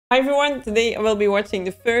Hi everyone, today I will be watching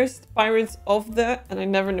the first Pirates of the, and I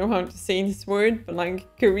never know how to say this word, but like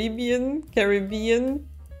Caribbean.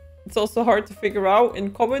 It's also hard to figure out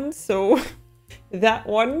in comments, so that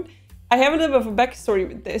one. I have a little bit of a backstory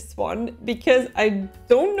with this one, because I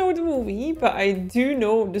don't know the movie, but I do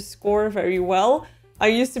know the score very well. I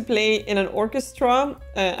used to play in an orchestra.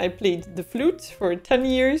 I played the flute for 10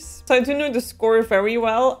 years. So I do know the score very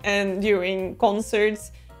well, and during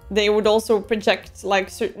concerts, they would also project like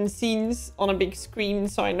certain scenes on a big screen,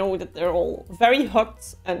 so I know that they're all very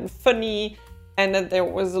hot and funny, and that there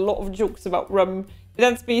was a lot of jokes about rum. But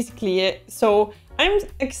that's basically it. So I'm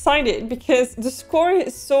excited because the score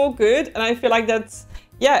is so good, and I feel like that's,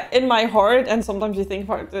 yeah, in my heart. And sometimes you think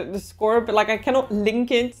about the score, but like I cannot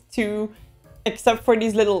link it to, except for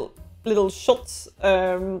these little shots,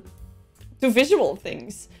 to visual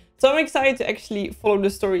things. So I'm excited to actually follow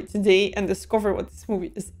the story today and discover what this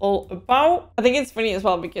movie is all about. I think it's funny as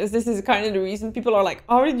well, because this is kind of the reason people are like,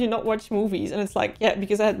 how did you not watch movies? And it's like, yeah,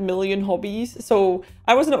 because I had a million hobbies. So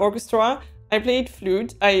I was in an orchestra, I played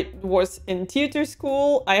flute, I was in theater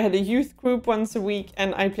school, I had a youth group once a week,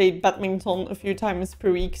 and I played badminton a few times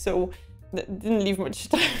per week. So that didn't leave much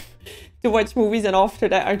time to watch movies. And after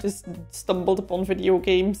that, I just stumbled upon video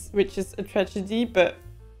games, which is a tragedy, but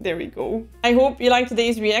there we go. I hope you like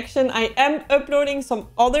today's reaction. I am uploading some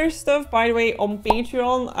other stuff, by the way, on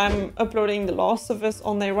Patreon. I'm uploading The Last of Us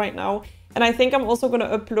on there right now. And I think I'm also going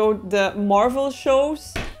to upload the Marvel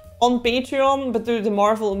shows on Patreon, but do the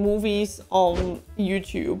Marvel movies on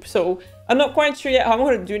YouTube. So I'm not quite sure yet how I'm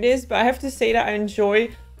going to do this, but I have to say that I enjoy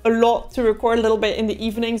a lot to record a little bit in the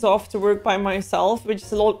evenings after work by myself, which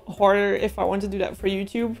is a lot harder if I want to do that for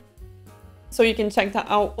YouTube. So you can check that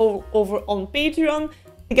out over on Patreon,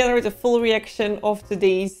 together with a full reaction of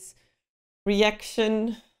today's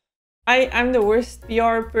reaction. I'm the worst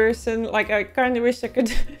PR person. Like, I kind of wish I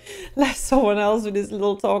could let someone else do this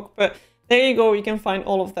little talk, but there you go. You can find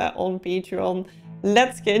all of that on Patreon.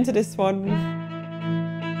 Let's get into this one.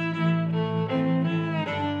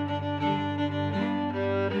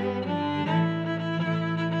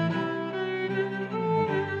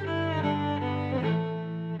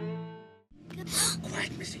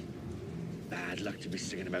 Quiet, Missy. Bad luck to be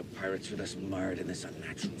singing about pirates with us mired in this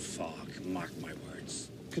unnatural fog. Mark my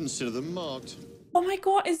words. Consider them marked. Oh my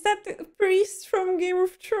god, is that the priest from Game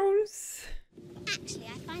of Thrones? Actually,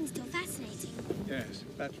 I find it still fascinating. Yes,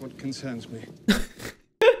 that's what concerns me.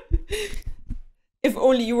 If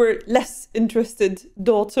only you were less interested,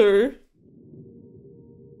 daughter.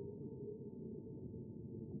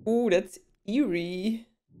 Ooh, that's eerie.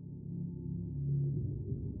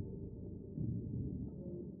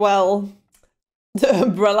 Well, the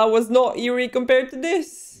umbrella was not eerie compared to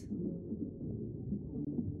this.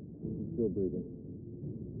 Still breathing.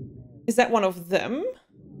 Is that one of them?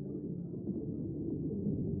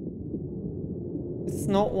 It's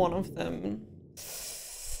not one of them.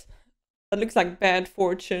 That looks like bad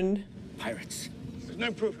fortune. Pirates. There's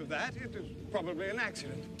no proof of that. It was probably an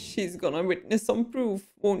accident. She's gonna witness some proof,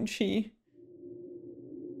 won't she?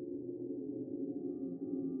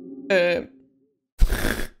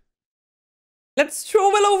 Let's throw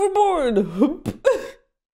it overboard!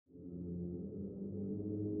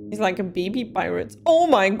 He's like a baby pirate. Oh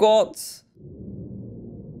my god!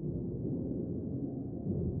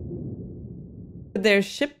 Their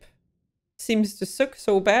ship seems to suck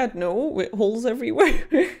so bad, no? With holes everywhere.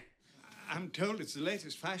 I'm told it's the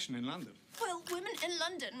latest fashion in London. Well, women in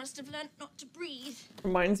London must have learnt not to breathe.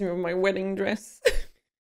 Reminds me of my wedding dress.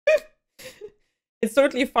 It's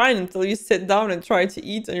totally fine until you sit down and try to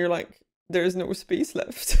eat and you're like, there's no space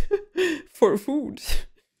left for food.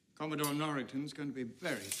 Commodore Norrington's going to be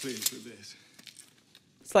very pleased with this.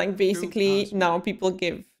 It's like basically now people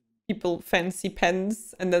give people fancy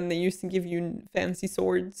pens, and then they used to give you fancy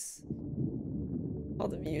swords. Oh,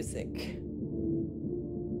 the music.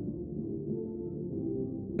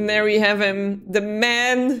 And there we have him, the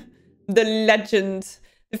man, the legend.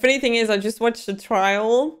 The funny thing is, I just watched the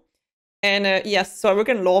trial. And yes, so I work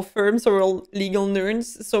in a law firm, so we're all legal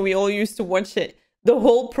nerds. So we all used to watch it, the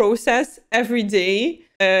whole process, every day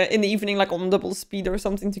in the evening, like on double speed or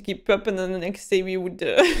something to keep up. And then the next day we would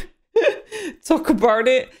talk about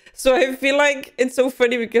it. So I feel like it's so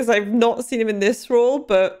funny because I've not seen him in this role,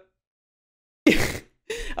 but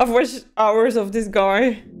I've watched hours of this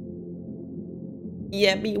guy.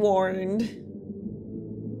 Yeah, be warned.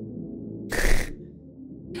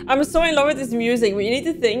 I'm so in love with this music, but you need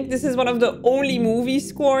to think this is one of the only movie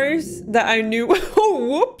scores that I knew, oh,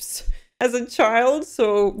 whoops, as a child.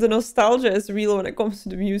 So the nostalgia is real when it comes to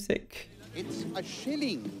the music. It's a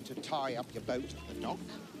shilling to tie up your boat at the dock.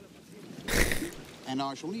 and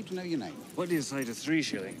I shall need to know your name. What do you say to 3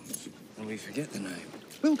 shillings? And we forget the name.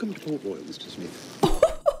 Welcome to Port Royal, Mr. Smith.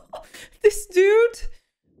 This dude.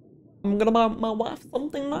 I'm gonna buy my wife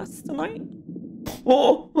something nice tonight.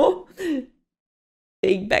 Oh.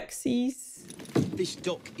 Big backsies. This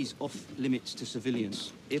dock is off limits to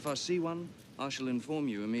civilians. If I see one, I shall inform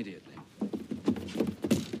you immediately.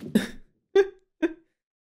 But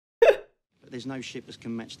there's no ship that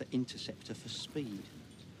can match the Interceptor for speed.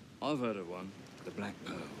 I've heard of one, the Black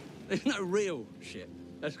Pearl. There's no real ship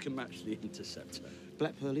that can match the Interceptor.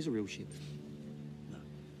 Black Pearl is a real ship. No,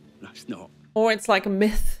 it's not. Or it's like a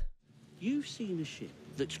myth. You've seen a ship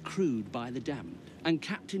that's crewed by the damned and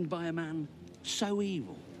captained by a man so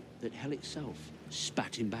evil that hell itself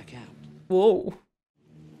spat him back out. Whoa.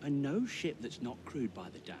 And no ship that's not crewed by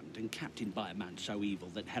the damned and captained by a man so evil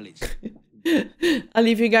that hell itself... I'll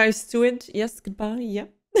leave you guys to it. Yes, goodbye. Yeah.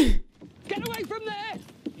 Get away from there!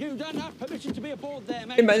 You don't have permission to be aboard there,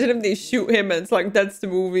 mate. Imagine if they shoot him and it's like, that's the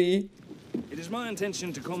movie. It is my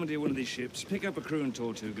intention to commandeer one of these ships, pick up a crew and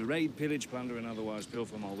Tortuga, raid, pillage, plunder, and otherwise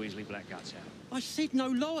pilfer my Weasley black guts out. I said no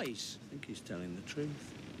lies. I think he's telling the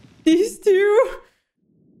truth. These two.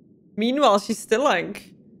 Meanwhile, she's still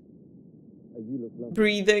like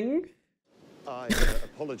breathing. I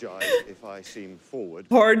apologize if I seem forward.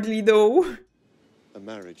 Hardly though. A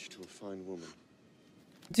marriage to a fine woman.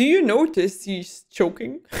 Do you notice he's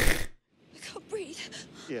choking? I can't breathe.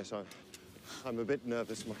 Yes, I'm a bit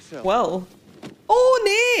nervous myself. Well. Oh,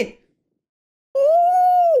 nee!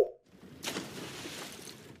 Oh!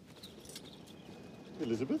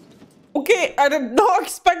 Elizabeth? Okay, I did not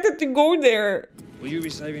expect it to go there. Will you be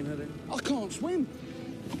saving her then? I can't swim.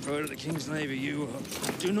 Throw her to the King's Navy, you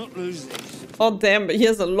do not lose this. Oh, damn, but he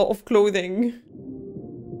has a lot of clothing.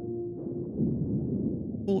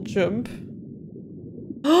 Full jump.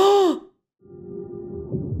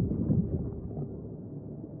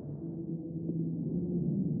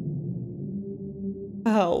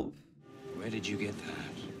 Help. Where did you get that?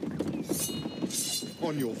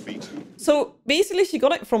 On your feet. So basically she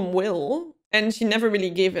got it from Will and she never really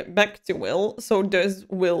gave it back to Will. So does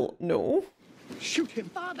Will know? Shoot him.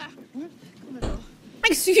 Father!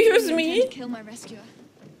 Excuse me? Kill my rescuer.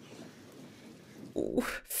 Ooh.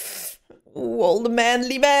 Ooh, all the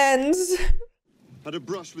manly bands. Had a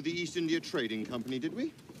brush with the East India Trading Company, did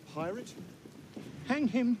we? Pirate? Hang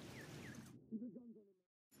him.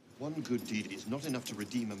 One good deed is not enough to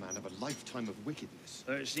redeem a man of a lifetime of wickedness.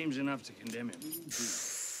 Though it seems enough to condemn him.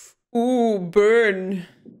 Ooh, burn.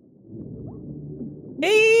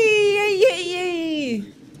 Hey, hey, hey, hey.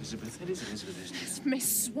 Elizabeth, it is Elizabeth, isn't it? It's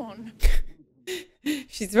Miss Swan.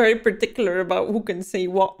 She's very particular about who can say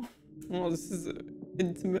what. Oh, this is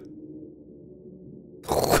intimate.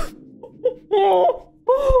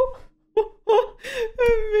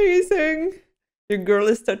 Amazing. Your girl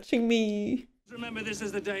is touching me. Remember, this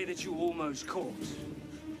is the day that you almost caught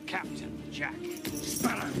Captain Jack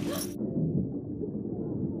Sparrow.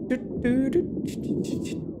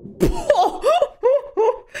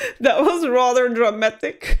 That was rather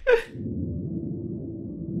dramatic.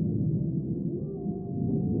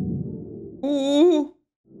 Ooh.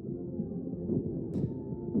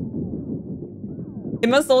 It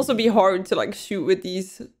must also be hard to like shoot with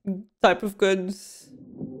these type of guns.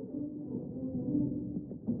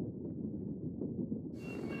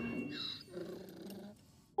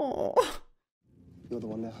 Oh. You're the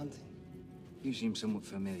one they're hunting. You seem somewhat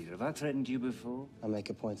familiar. Have I threatened you before? I make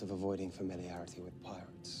a point of avoiding familiarity with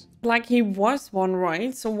pirates. Like he was one,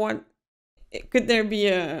 right? So what? Could there be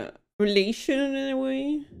a relation in a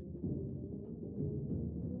way?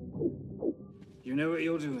 You know what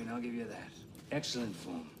you're doing, I'll give you that. Excellent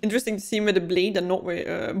form. Interesting to see him with a blade and not with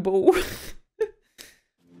a bow.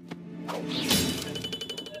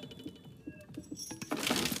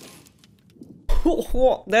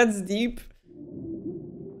 Oh, that's deep.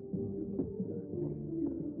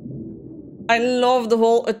 I love the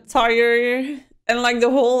whole attire and like the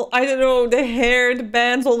whole, I don't know, the hair, the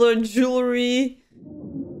bands, all the jewelry.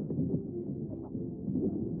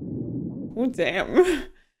 Oh, damn.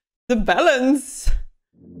 The balance.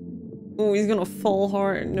 Oh, he's gonna fall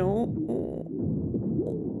hard. No.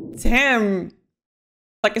 Oh. Damn.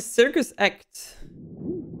 Like a circus act.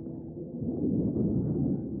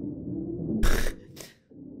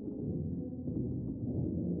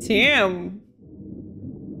 Damn.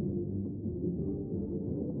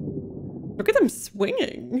 Look at him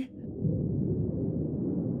swinging.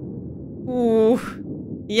 Ooh.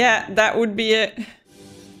 Yeah, that would be it.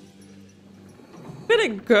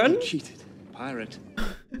 Bit of gun. You cheated. Pirate.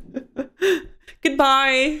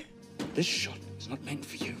 Goodbye. This shot is not meant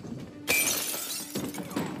for you.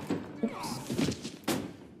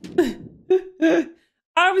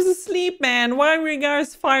 I was asleep, man. Why were you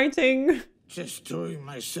guys fighting? Just doing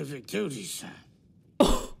my civic duty, sir.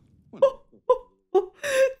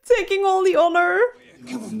 Taking all the honor.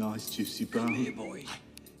 Come on, nice juicy bone. Come here, boy.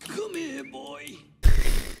 Come here, boy.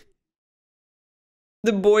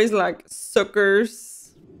 The boys like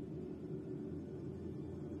suckers.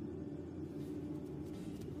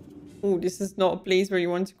 Oh, this is not a place where you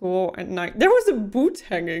want to go at night. There was a boot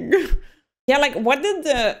hanging. Yeah, like what did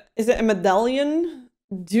is it a medallion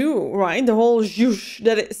do, right? The whole zhoosh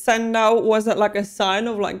that it sent out, was it like a sign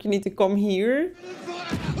of like you need to come here?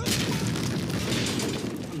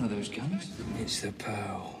 One of those guns? It's the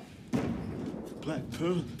pearl. Black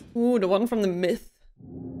pearl. Ooh, the one from the myth.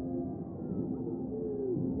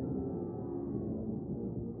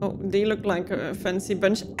 Oh, they look like a fancy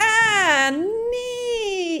bunch. Ah,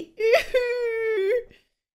 nee.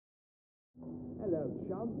 Hello,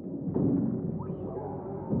 chum.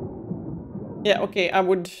 Yeah, okay, I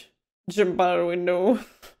would jump out the window.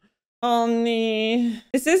 Oh, nee.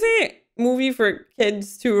 Is this a movie for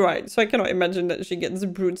kids too, right? So I cannot imagine that she gets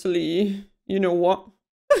brutally, you know what?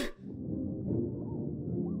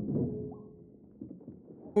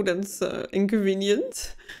 Oh, that's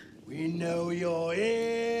inconvenient. We know you're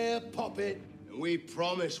here, Poppet, and we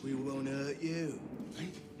promise we won't hurt you.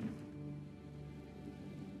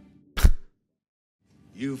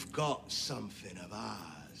 You've got something of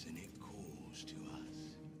ours, and it calls to us.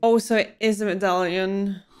 Oh, so it is a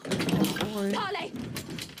medallion. Oh, Parley!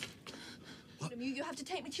 You have to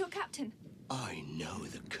take me to your captain. I know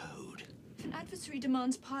the code. If an adversary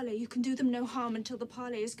demands parley, you can do them no harm until the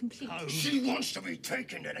parley is complete. Oh, she wants to be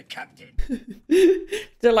taken to the captain.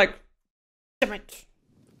 they're like, damn it.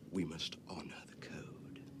 We must honor the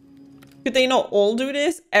code. Could they not all do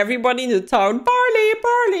this? Everybody in the town, parley,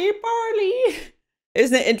 parley, parley.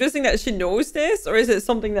 Isn't it interesting that she knows this? Or is it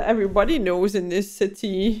something that everybody knows in this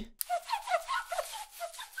city?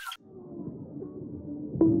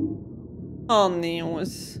 Oh,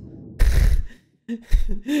 Neos.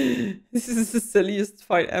 This is the silliest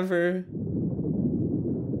fight ever.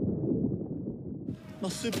 My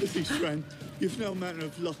sympathies, friend. You've no manner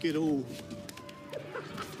of luck at all.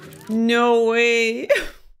 No way.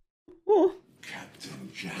 Oh.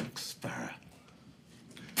 Captain Jasperr.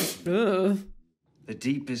 Ugh. The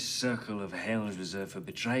deepest circle of hell is reserved for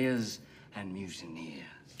betrayers and mutineers.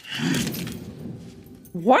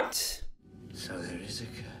 What? So there is a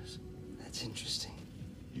curse. That's interesting.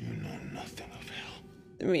 You know nothing of hell.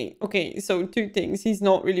 I mean, okay, so two things. He's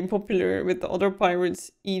not really popular with the other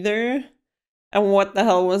pirates either. And what the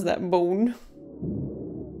hell was that bone?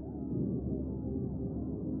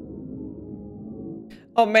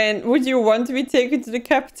 Oh man, would you want to be taken to the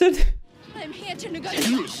captain? I'm here to negotiate.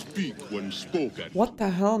 You speak when spoken. What the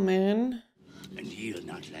hell, man? And he'll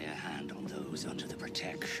not lay a hand on those under the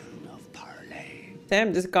protection of parley.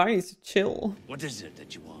 Damn, this guy is chill. What is it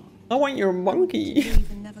that you want? I want your monkey.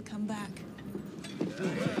 Leave and never come back.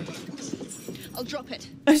 I'll drop it.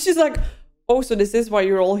 And she's like, oh, so this is why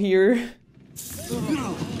you're all here.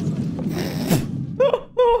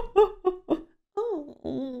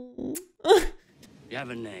 You have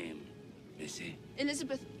a name, Missy?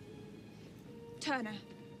 Elizabeth Turner.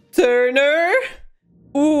 Turner?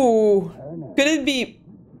 Ooh. Could it be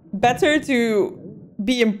better to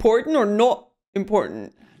be important or not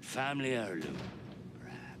important? Family heirloom,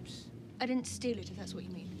 perhaps. I didn't steal it, if that's what you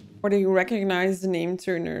mean. Or do you recognize the name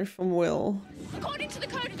Turner from Will? According to the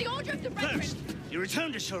code of the Order of the Brethren. First, your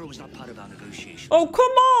return to shore was not part of our negotiations. Oh,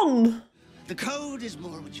 come on! The code is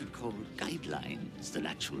more what you'd call guidelines than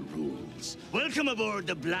actual rules. Welcome aboard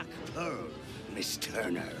the Black Pearl, Miss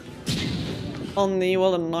Turner. Oh, nee,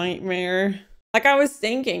 what a nightmare. Like I was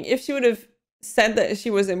thinking, if she would have said that she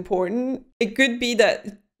was important, it could be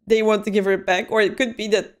that they want to give her back, or it could be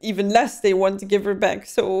that even less they want to give her back.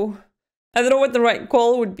 So I don't know what the right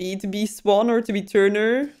call would be, to be Swan or to be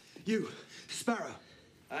Turner. You, Sparrow.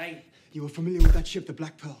 Aye. You are familiar with that ship, the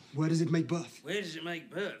Black Pearl. Where does it make birth? Where does it make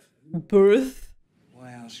birth? Birth?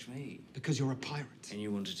 Why ask me? Because you're a pirate. And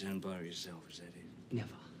you want to turn pirate yourself, is that it?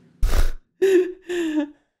 Never.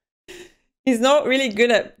 He's not really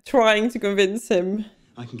good at trying to convince him.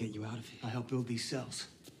 I can get you out of here. I helped build these cells.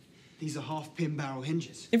 These are half-pin barrel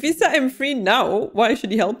hinges. If you set him free now, why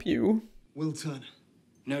should he help you? Will Turner.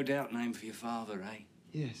 No doubt name for your father, eh?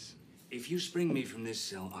 Yes. If you spring me from this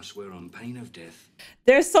cell, I swear on pain of death.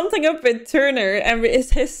 There's something up with Turner and with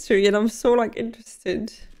his history, and I'm so like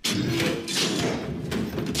interested.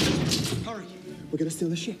 Hurry. We're gonna steal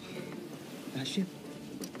the ship. That ship.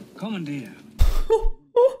 Commandeer.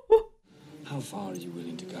 How far are you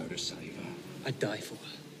willing to go to save her? I'd die for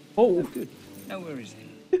her. Oh. Good. No worries then.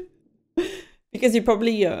 Because he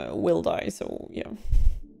probably will die, so yeah.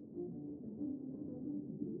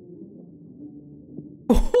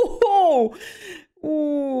 Oh!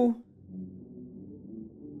 Ooh.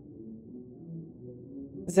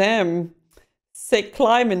 Damn. Sick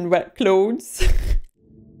climb in wet clothes.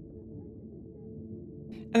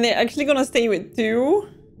 And they're actually gonna stay with 2.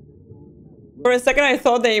 For a second I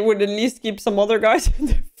thought they would at least keep some other guys and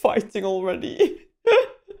they're fighting already.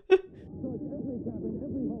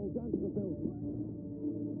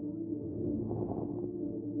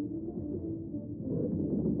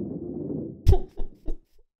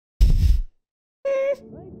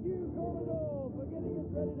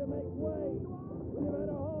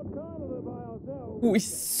 Ooh,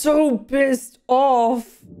 he's so pissed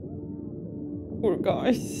off. Poor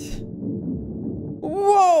guys.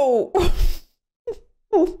 Whoa!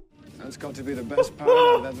 That's got to be the best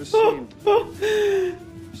pirate I've ever seen.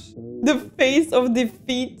 The face of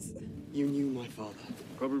defeat. You knew my father.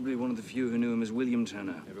 Probably one of the few who knew him as William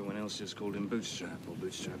Turner. Everyone else just called him Bootstrap or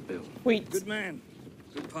Bootstrap Bill. Wait. Good man.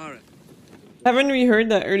 Good pirate. Haven't we heard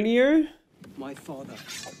that earlier? My father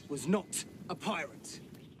was not a pirate.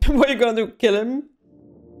 What are you gonna do? Kill him?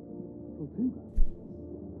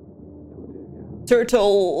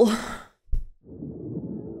 Turtle.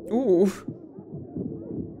 Ooh.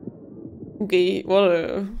 Okay, what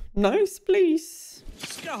a nice place.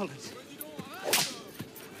 Scarlet.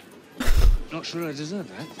 Not sure I deserve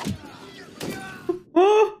that.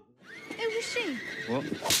 Who was she? What?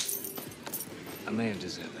 I may have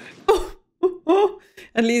deserved that.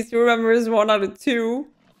 At least you remember his 1 out of 2.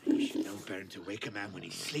 You should know better to wake a man when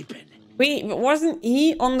he's sleeping. Wait, but wasn't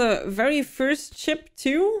he on the very first ship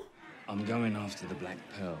too? I'm going after the Black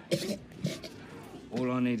Pearl.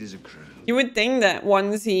 All I need is a crew. You would think that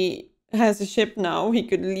once he has a ship now, he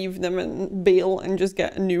could leave them and bail and just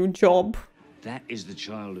get a new job. That is the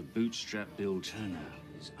child of Bootstrap Bill Turner,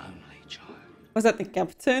 his only child. Was that the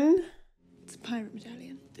captain? It's a pirate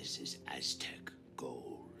medallion. This is Aztec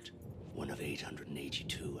gold. One of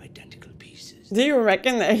 882 identical pieces. Do you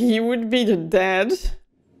reckon that he would be the dad?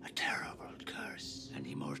 A terrible curse. An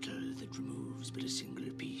immortal that removes but a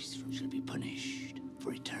single piece from shall be punished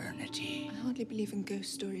for eternity. I hardly believe in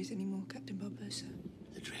ghost stories anymore, Captain Barbosa.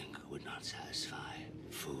 The drink would not satisfy.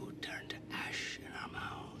 Food turned to ash in our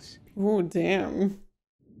mouths. Oh, damn.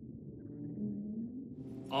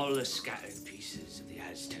 All the scattered pieces of the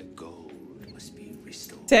Aztec gold must be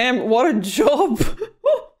restored. Damn, what a job.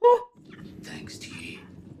 Thanks to you,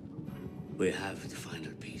 we have the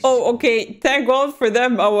final piece. Oh, okay. Thank God for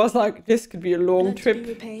them. I was like, this could be a long Blood trip. to be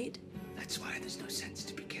repaid. That's why there's no sense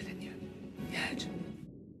to be killing you. Yet.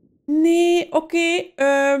 Nee, okay.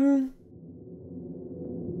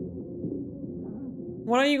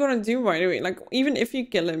 What are you gonna do, by the way? Like, even if you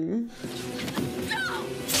kill him.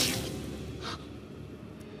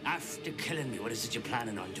 After killing me, what is it you're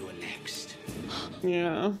planning on doing next?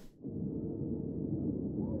 Yeah.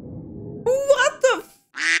 What the f—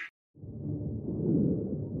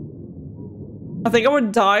 I think I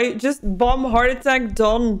would die. Just bomb, heart attack,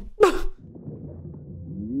 done.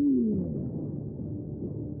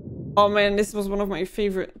 Oh man, this was one of my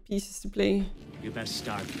favorite pieces to play. You best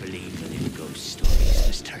start believing in ghost stories,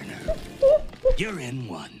 Miss Turner. You're in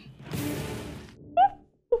one.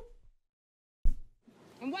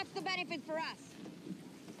 And what's the benefit for us?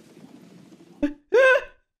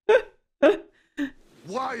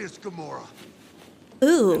 Why is Gamora?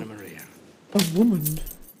 Ew. Anna Maria. A woman.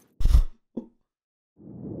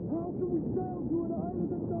 How can we sail to an island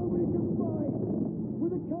that nobody can find?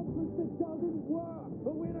 With a compass that doesn't work.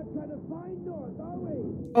 But we're not trying to find North, are we?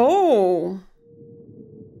 Oh.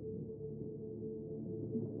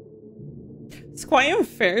 It's quite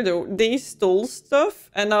unfair though. They stole stuff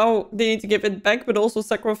and now they need to give it back, but also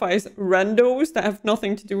sacrifice randos that have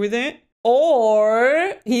nothing to do with it.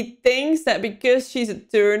 Or he thinks that because she's a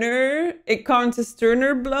Turner, it counts as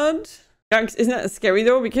Turner blood. Yikes, isn't that scary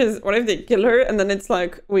though? Because what if they kill her and then it's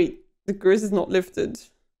like, wait, the curse is not lifted.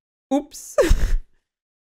 Oops.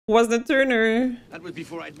 Was the Turner. That was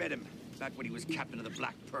before I'd met him, back when he was captain of the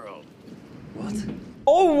Black Pearl. What?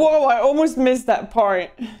 Oh, whoa, I almost missed that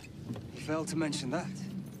part. Failed to mention that.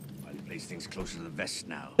 Well, he plays things closer to the vest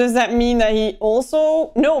now. Does that mean that he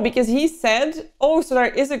also... No, because he said, oh, so there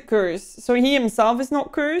is a curse. So he himself is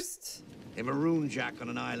not cursed? They marooned Jack on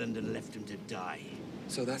an island and left him to die.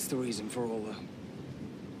 So that's the reason for all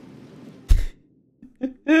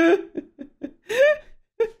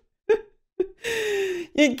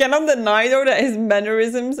You cannot deny, though, that his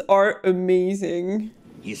mannerisms are amazing.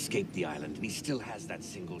 He escaped the island and he still has that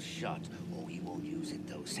single shot. Oh, he won't use it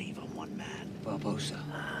though, save on one man. Barbosa.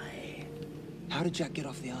 Aye. How did Jack get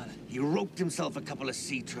off the island? He roped himself a couple of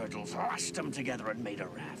sea turtles, lashed them together and made a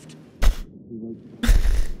raft.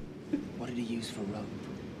 What did he use for rope?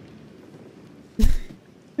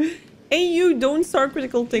 Hey, you don't start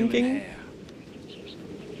critical thinking.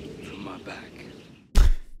 From my back.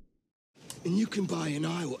 And you can buy an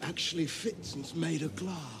eye what actually fits and's made of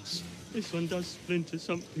glass. This one does splinter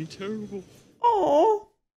something terrible. Oh.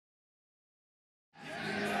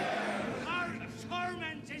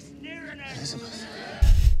 Elizabeth.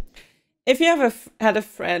 If you have had a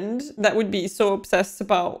friend that would be so obsessed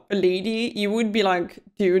about a lady, you would be like,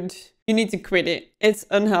 dude, you need to quit it. It's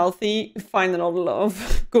unhealthy. Find another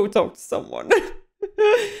love. Go talk to someone.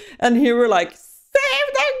 And here we're like, save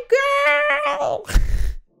the girl!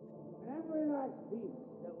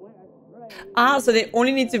 Ah, so they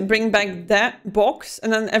only need to bring back that box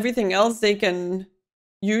and then everything else they can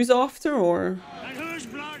use after, or? And whose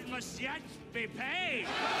blood must yet be paid?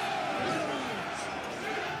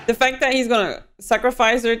 The fact that he's gonna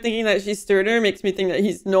sacrifice her thinking that she's Turner makes me think that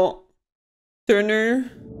he's not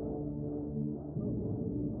Turner.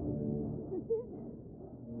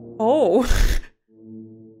 Oh.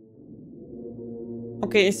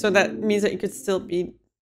 Okay, so that means that it could still be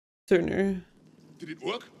Turner. Did it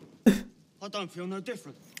work? I don't feel no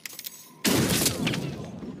different.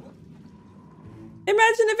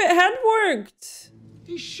 Imagine if it had worked.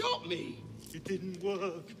 He shot me. It didn't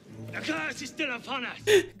work. The curse is still upon us.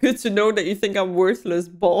 Good to know that you think I'm worthless,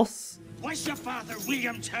 boss. What's your father,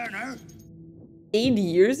 William Turner? 80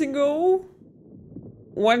 years ago?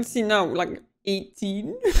 What's he now? Like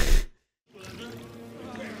 18?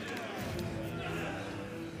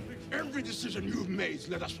 Every decision you've made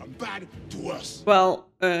led us from bad to worse. Well,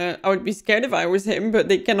 I would be scared if I was him, but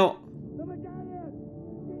they cannot.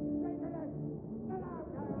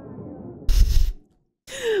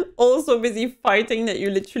 Also busy fighting that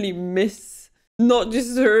you literally miss. Not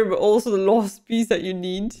just her, but also the last piece that you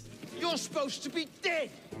need. You're supposed to be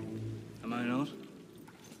dead. Am I not?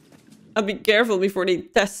 I'll be careful before they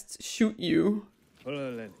test shoot you.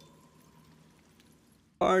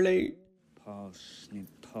 Parlay. Paw, snip,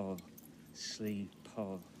 paw, sleep,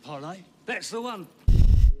 paw. Parlay? That's the one.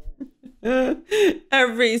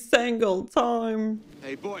 Every single time.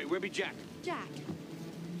 Hey, boy, where be Jack? Jack.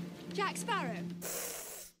 Jack Sparrow.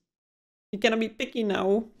 You cannot be picky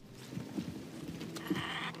now.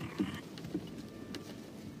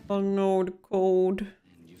 Oh no, the code.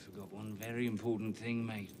 And you forgot one very important thing,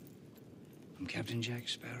 mate. I'm Captain Jack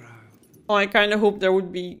Sparrow. Oh, I kind of hope there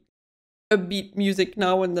would be a beat music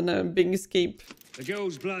now and then a big escape. The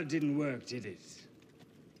girl's blood didn't work, did it?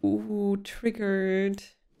 Ooh, triggered.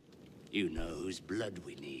 You know whose blood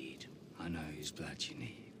we need. I know whose blood you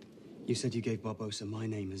need. You said you gave Barbosa my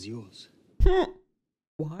name as yours.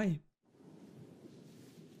 Why?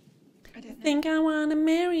 I think I want to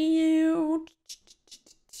marry you.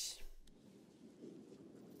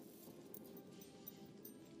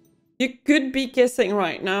 You could be kissing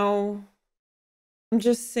right now. I'm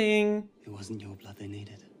just saying. It wasn't your blood they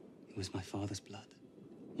needed. It was my father's blood.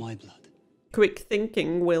 My blood. Quick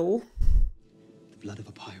thinking, Will. The blood of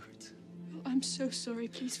a pirate. I'm so sorry.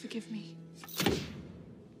 Please forgive me.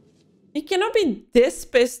 You cannot be this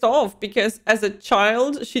pissed off because as a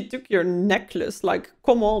child, she took your necklace. Like,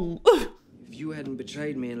 come on. If you hadn't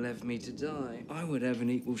betrayed me and left me to die, I would have an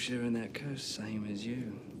equal share in that curse, same as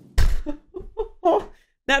you.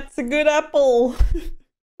 That's a good apple.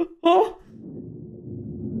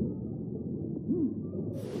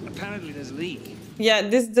 Apparently there's a leak. Yeah,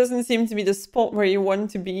 this doesn't seem to be the spot where you want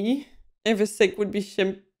to be. If a ship would be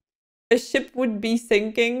a ship would be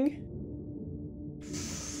sinking.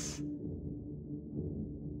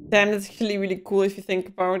 Damn, that's actually really cool if you think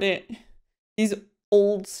about it. These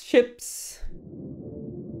old ships.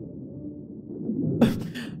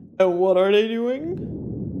 And what are they doing?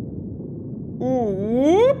 Ooh,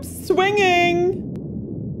 whoops, swinging.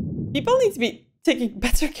 People need to be taking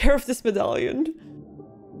better care of this medallion.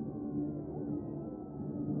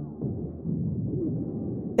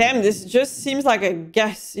 Damn, this just seems like a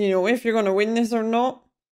guess, you know, if you're gonna win this or not.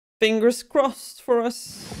 Fingers crossed for us.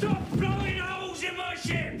 Stop blowing holes in my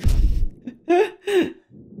ship!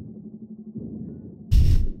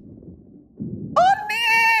 Oh,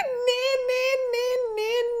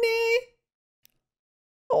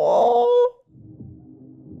 Oh.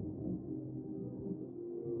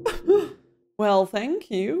 Well,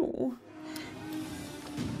 thank you.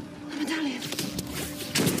 The medallion.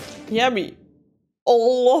 Yeah, we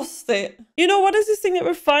all lost it. You know, what is this thing that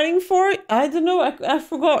we're fighting for? I don't know. I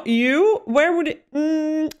forgot. You? Where would it...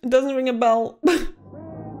 it doesn't ring a bell.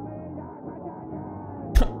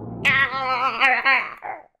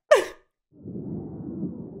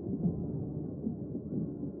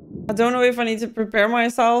 I don't know if I need to prepare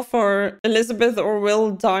myself for Elizabeth or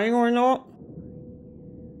Will dying or not.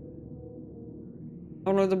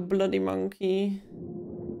 Oh no, the bloody monkey.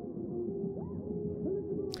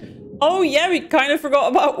 Oh yeah, we kind of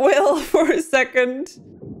forgot about Will for a second.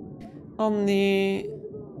 On the...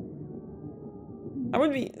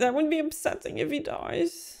 That would be upsetting if he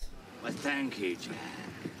dies. Well, thank you, Jack.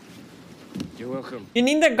 You're welcome. You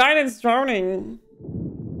need the guy that's drowning.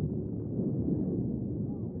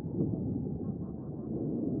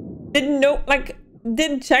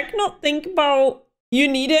 Did Jack not think about you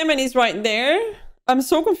need him and he's right there? I'm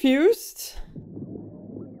so confused.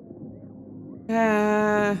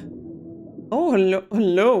 Oh,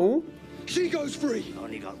 hello. She goes free.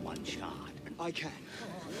 Only got one shot. I can.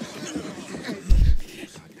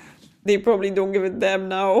 They probably don't give a damn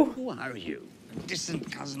now. Who are you? A distant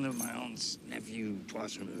cousin of my aunt's nephew,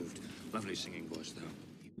 twice removed. Lovely singing voice, though.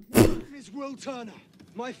 Miss Will Turner.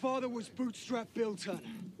 My father was Bootstrap Bill Turner.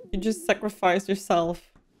 You just sacrifice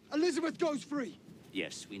yourself. Elizabeth goes free.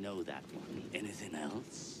 Yes, we know that one. Anything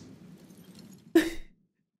else? The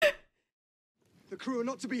crew are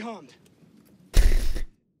not to be harmed.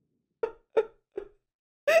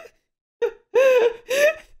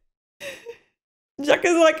 Jack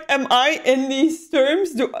is like, am I in these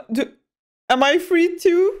terms? Am I free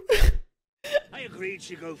too? I agreed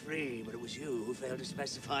she'd go free, but it was you who failed to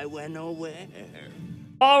specify when or where.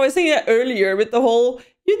 Oh, I was saying that earlier with the whole,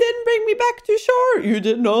 you didn't bring me back to shore. You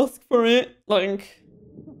didn't ask for it. Like,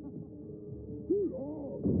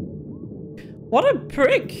 what a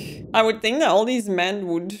prick. I would think that all these men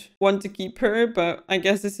would want to keep her, but I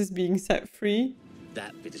guess this is being set free.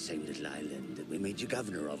 That be the same little island that we made you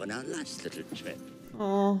governor of on our last little trip.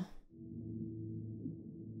 Oh.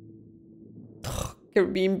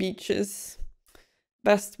 Caribbean beaches.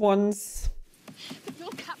 Best ones. But you're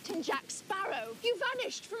Captain Jack Sparrow. You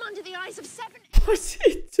vanished from under the eyes of 7... What's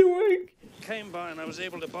he doing? Came by and I was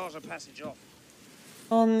able to barter passage off.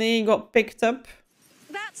 Only he got picked up.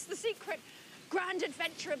 That's the secret grand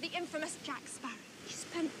adventure of the infamous Jack Sparrow. He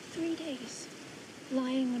spent 3 days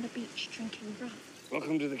lying on a beach drinking rum.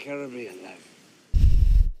 Welcome to the Caribbean, life.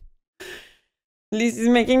 At least he's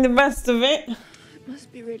making the best of it. It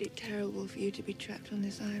must be really terrible for you to be trapped on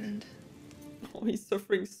this island. Oh, he's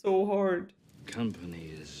suffering so hard.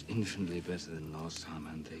 Company is infinitely better than last time,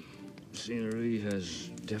 and the scenery has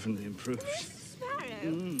definitely improved. Mr. Sparrow,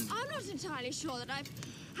 I'm not entirely sure that I've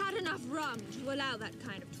had enough rum to allow that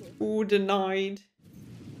kind of talk. Ooh, denied.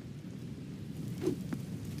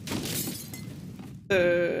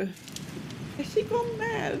 Has she gone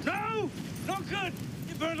mad? No! Not good!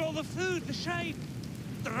 You burned all the food, the shade,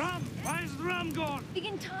 the rum. Why is the rum gone? The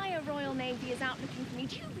entire Royal Navy is out looking for me.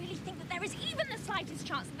 Do you really think that there is even the slightest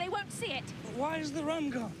chance that they won't see it? Why is the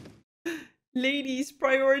rum gone? Ladies'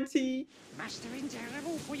 priority. Master in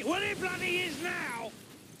terrible for you. Well, it bloody is now!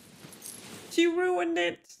 She ruined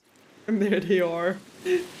it. And there they are.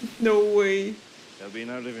 No way. There'll be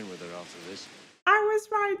no living with her after this. I was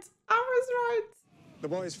right. I was right. The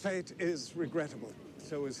boy's fate is regrettable.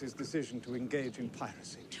 So is his decision to engage in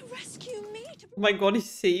piracy. To rescue me? Oh my god, he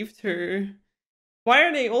saved her. Why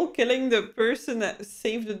are they all killing the person that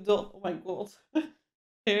saved the dog? Oh my god.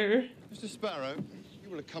 Here. Mr. Sparrow, you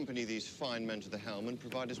will accompany these fine men to the helm and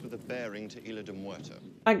provide us with a bearing to Isla de Muerto.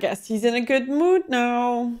 I guess he's in a good mood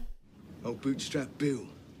now. Oh, Bootstrap Bill.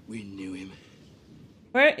 We knew him.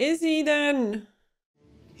 Where is he then?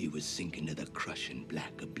 He was sinking to the crushing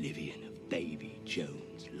black oblivion of Baby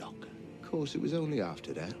Jones' locker. Of course, it was only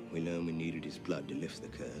after that we learned we needed his blood to lift the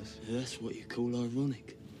curse. That's what you call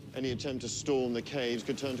ironic. Any attempt to storm the caves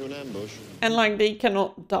could turn to an ambush. And like they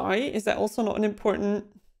cannot die? Is that also not an important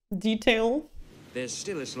detail? There's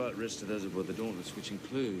still a slight risk to those aboard the Dauntless, which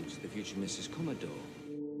includes the future Mrs. Commodore.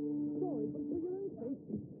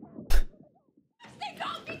 They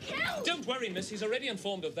can't be killed! Don't worry, miss. He's already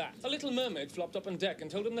informed of that. A little mermaid flopped up on deck and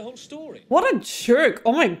told him the whole story. What a jerk.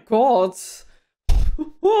 Oh my god.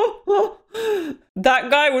 That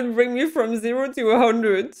guy would bring me from 0 to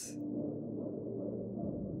 100.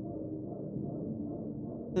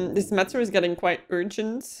 This matter is getting quite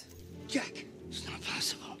urgent. Jack, it's not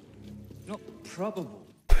possible. Not probable.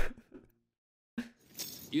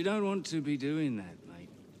 You don't want to be doing that, mate.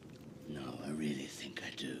 No, I really think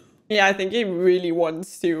I do. Yeah, I think he really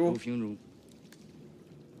wants to. No funeral.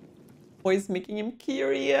 Always making him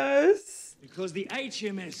curious. Because the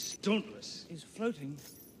HMS Dauntless is floating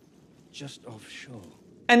just offshore.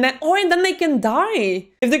 And then, oh, and then they can die.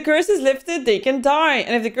 If the curse is lifted, they can die.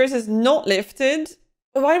 And if the curse is not lifted,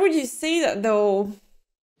 why would you say that though?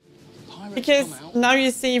 Because now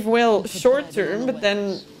you save Will short term, but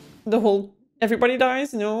then the whole Everybody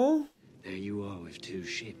dies? No. There you are with 2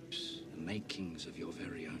 ships, the makings of your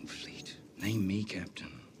very own fleet. Name me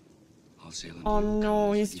captain. I'll sail into Oh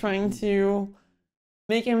no, he's trying to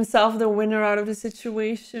make himself the winner out of the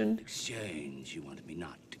situation. Exchange, you wanted me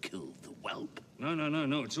not to kill the whelp.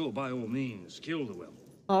 No, it's all by all means. Kill the whelp.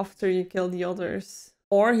 After you kill the others.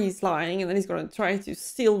 Or he's lying and then he's gonna try to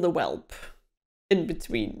steal the whelp in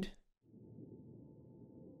between.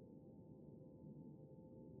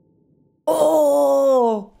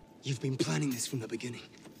 Oh! You've been planning this from the beginning.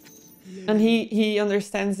 And he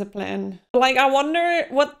understands the plan. Like, I wonder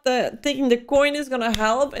what taking the coin is gonna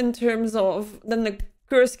help in terms of then the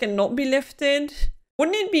curse cannot be lifted.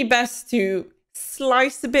 Wouldn't it be best to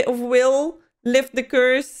slice a bit of will, lift the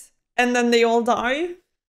curse, and then they all die?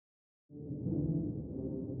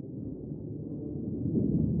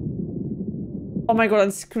 Oh my god,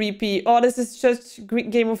 that's creepy. Oh, this is just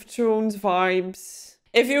Game of Thrones vibes.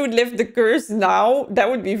 If you would lift the curse now, that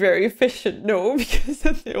would be very efficient, no? Because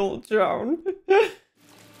then they all drown. Oh,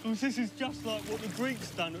 this is just like what the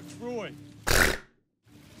Greeks done at Troy.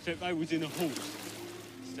 Except they was in a horse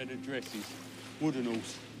instead of dresses. Wooden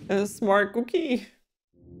horse. A smart cookie.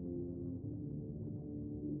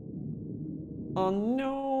 Oh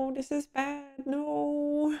no, this is bad.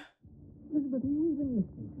 No. Elizabeth, are you even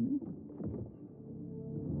listening to me?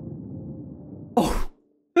 Oh.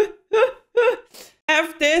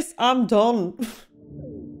 F this, I'm done.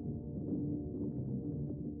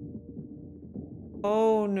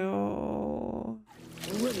 Oh no.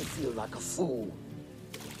 I really feel like a fool.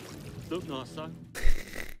 Look nice, though.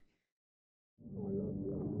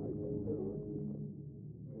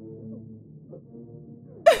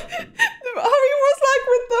 How he was like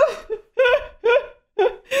with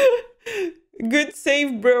the... Good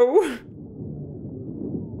save, bro.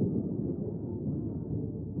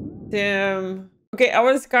 Damn. Okay, I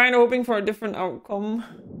was kind of hoping for a different outcome.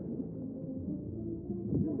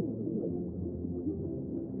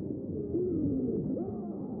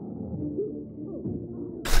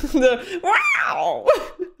 Wow!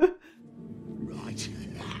 Right.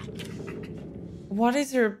 What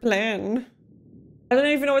is her plan? I don't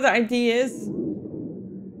even know what the idea is.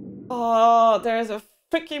 Oh, there's a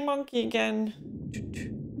freaking monkey again.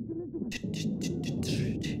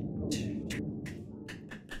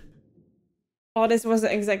 Oh, this was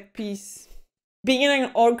the exact piece. Being in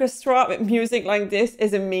an orchestra with music like this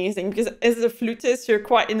is amazing because as a flutist, you're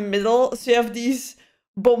quite in the middle. So you have these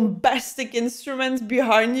bombastic instruments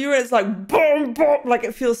behind you. And it's like boom, boom, like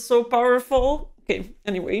it feels so powerful. Okay,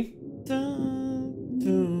 anyway. Dun,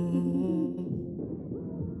 dun.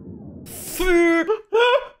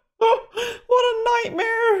 What a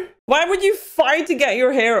nightmare. Why would you fight to get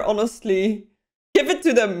your hair, honestly? Give it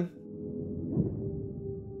to them.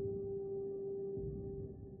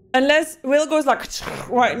 Unless Will goes like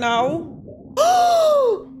right now.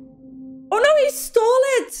 Oh no, he stole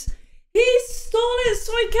it! He stole it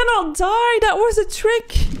so he cannot die. That was a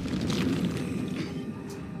trick.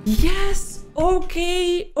 Yes.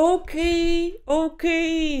 Okay. Okay.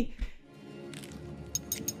 Okay.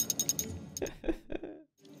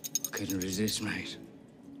 Couldn't resist, mate.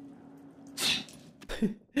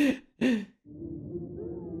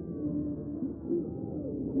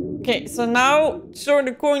 Okay, so now throw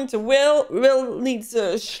the coin to Will. Will needs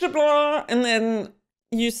a shribla, and then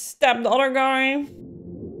you stab the other guy.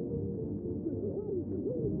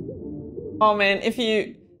 Oh man, if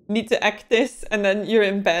you need to act this and then you're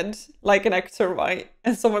in bed like an actor, right?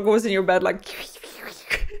 And someone goes in your bed like...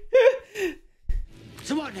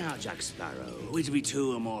 So what now, Jack Sparrow? We're to be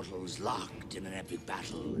 2 immortals locked in an epic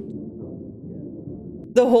battle.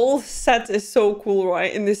 The whole set is so cool,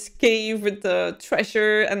 right? In this cave with the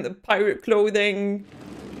treasure and the pirate clothing.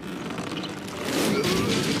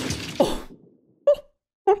 Oh.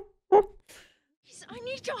 I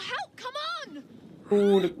need your help, come on!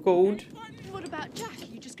 Oh, the code. What about Jack? Are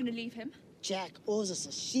you just gonna leave him? Jack owes us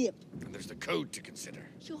a ship. And there's the code to consider.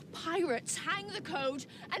 You're pirates. Hang the code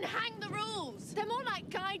and hang the rules. They're more like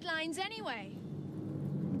guidelines anyway.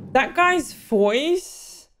 That guy's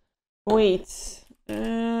voice? Wait. I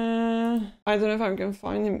don't know if I can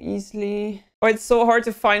find him easily. Oh, it's so hard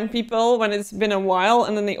to find people when it's been a while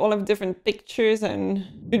and then they all have different pictures, and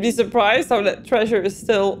you'd be surprised how that treasure is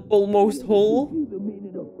still almost whole.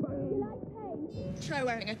 Try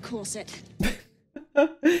wearing a corset.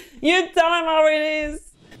 You tell him how it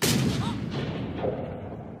is.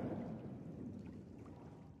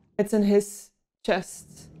 It's in his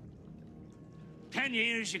chest. 10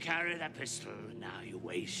 years you carry that pistol, and now you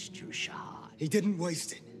waste your shot. He didn't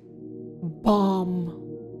waste it. Bomb.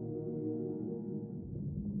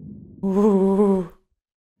 Ooh.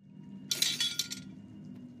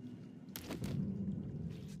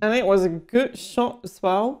 And it was a good shot as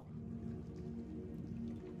well.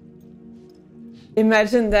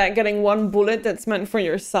 Imagine that, getting one bullet that's meant for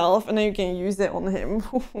yourself and then you can use it on him.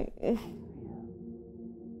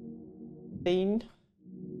 Pain.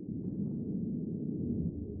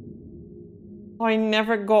 I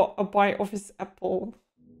never got a bite of his apple.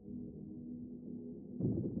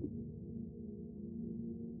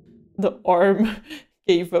 The arm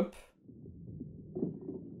gave up.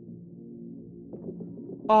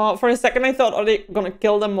 For a second I thought, are they gonna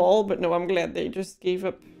kill them all? But no, I'm glad they just gave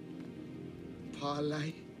up.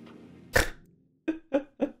 Parlay. Can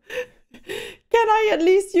I at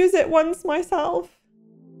least use it once myself?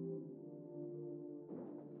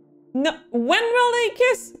 No, when will they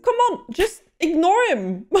kiss? Come on, just ignore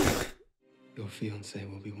him. Your fiancé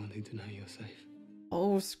will be wanting to know you're safe.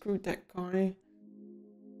 Oh, screw that guy.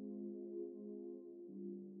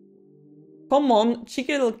 Come on,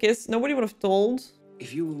 cheeky little kiss. Nobody would have told.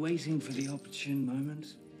 If you were waiting for the opportune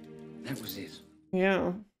moment, that was it.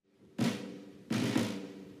 Yeah.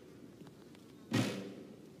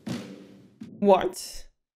 What?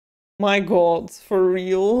 My God, for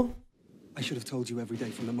real? I should have told you every day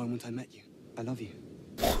from the moment I met you. I love you.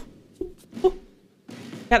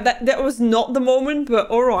 Yeah, that was not the moment, but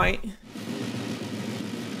all right.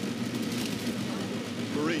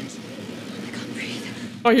 Marines.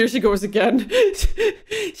 Oh, here she goes again.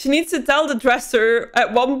 She needs to tell the dresser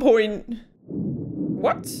at one point.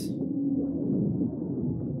 What?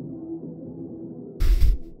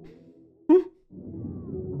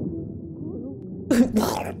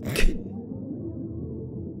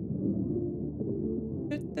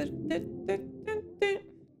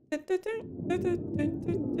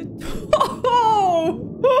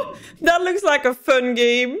 Oh, that looks like a fun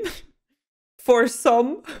game for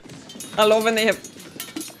some. I love when they have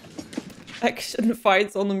action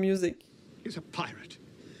fights on the music. He's a pirate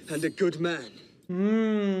and a good man.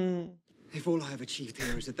 If all I have achieved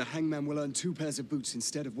here is that the hangman will earn 2 pairs of boots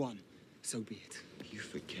instead of 1, so be it. You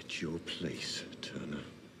forget your place, Turner.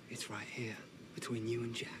 It's right here, between you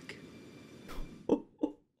and Jack.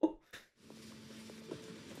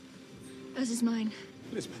 This is mine.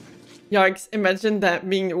 Elizabeth. Yikes, imagine that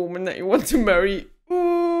being the woman that you want to marry.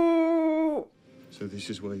 Ooh. So this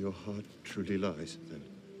is where your heart truly lies, then?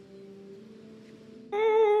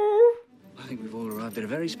 I think we've all arrived at a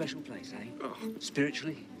very special place, eh? Oh.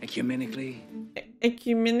 Spiritually, ecumenically.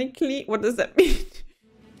 Ecumenically? What does that mean?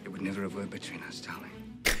 It would never have worked between us, darling.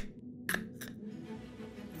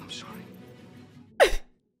 I'm sorry.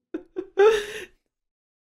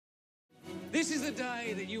 This is the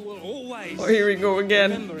day that you will always... Oh, here we go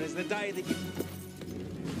again. Remember as the day that you...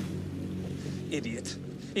 Idiot.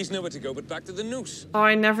 He's nowhere to go but back to the noose. Oh,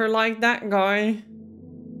 I never liked that guy.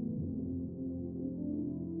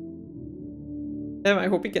 Damn, I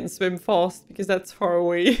hope he can swim fast because that's far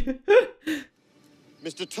away.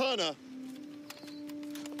 Mr. Turner.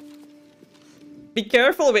 Be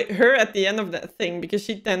careful with her at the end of that thing because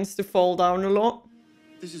she tends to fall down a lot.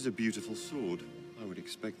 This is a beautiful sword. I would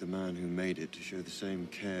expect the man who made it to show the same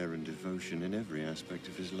care and devotion in every aspect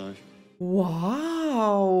of his life.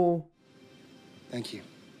 Wow. Thank you.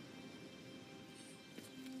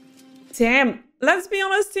 Damn, let's be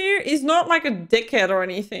honest here. He's not like a dickhead or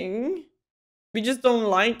anything. We just don't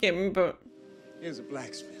like him, but... Here's a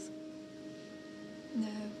blacksmith. No.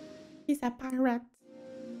 He's a pirate.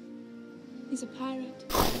 He's a pirate.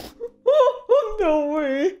 No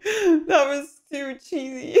way. That was too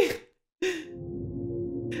cheesy.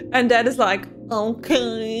 And Dad is like,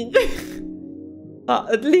 okay.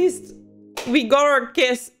 At least we got our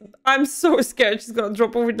kiss. I'm so scared she's gonna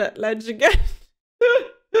drop over that ledge again.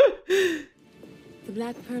 The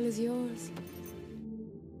black pearl is yours.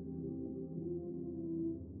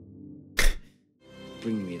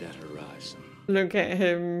 Bring me that horizon. Look at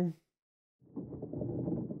him.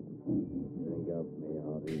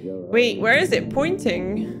 Wait, where is it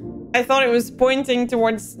pointing? I thought it was pointing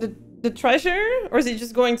towards the treasure? Or is he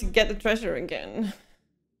just going to get the treasure again?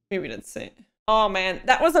 Maybe that's it. Oh man,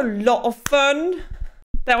 that was a lot of fun.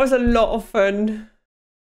 That was a lot of fun.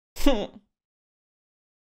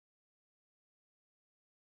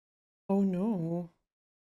 Oh no.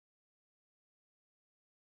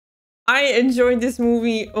 I enjoyed this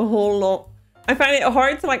movie a whole lot. I find it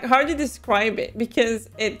hard to how to describe it because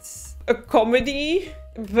it's a comedy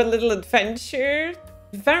with a little adventure.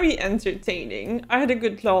 Very entertaining. I had a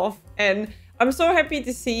good laugh and I'm so happy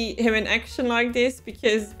to see him in action like this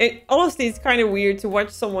because honestly it's kind of weird to watch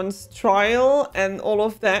someone's trial and all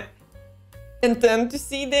of that and then to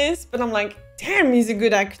see this, but I'm like, damn, he's a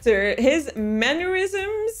good actor. His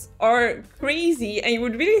mannerisms are crazy, and you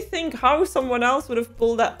would really think how someone else would have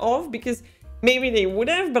pulled that off, because maybe they would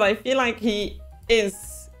have, but I feel like he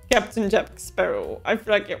is Captain Jack Sparrow. I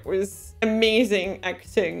feel like it was amazing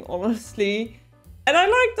acting, honestly. And I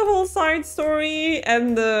like the whole side story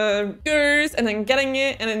and the curse and then getting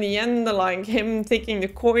it, and in the end, like him taking the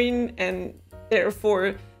coin and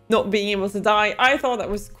therefore not being able to die. I thought that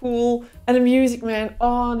was cool. And the music, man.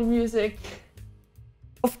 Oh, the music.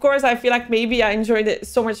 Of course, I feel like maybe I enjoyed it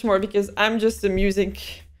so much more because I'm just a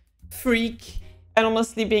music freak. And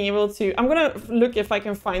honestly, being able to... I'm gonna look if I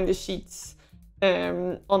can find the sheets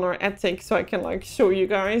on our attic so I can like show you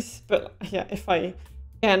guys. But yeah, if I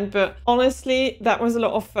can. But honestly, that was a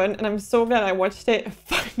lot of fun. And I'm so glad I watched it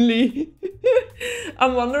finally.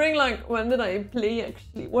 I'm wondering, like, when did I play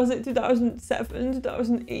actually? Was it 2007,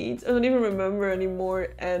 2008? I don't even remember anymore.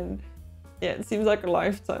 And yeah, it seems like a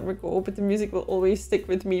lifetime ago. But the music will always stick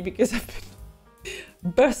with me because I've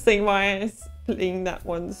been busting my ass playing that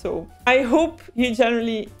one. So I hope you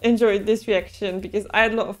generally enjoyed this reaction because I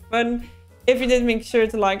had a lot of fun. If you did, make sure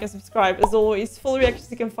to like and subscribe. As always, full reactions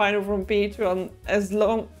you can find over on Patreon as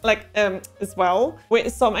well,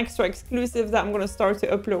 with some extra exclusives that I'm gonna start to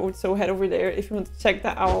upload. So head over there if you want to check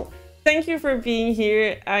that out. Thank you for being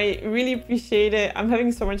here. I really appreciate it. I'm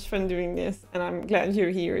having so much fun doing this, and I'm glad you're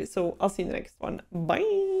here. So I'll see you in the next one.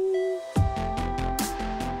 Bye.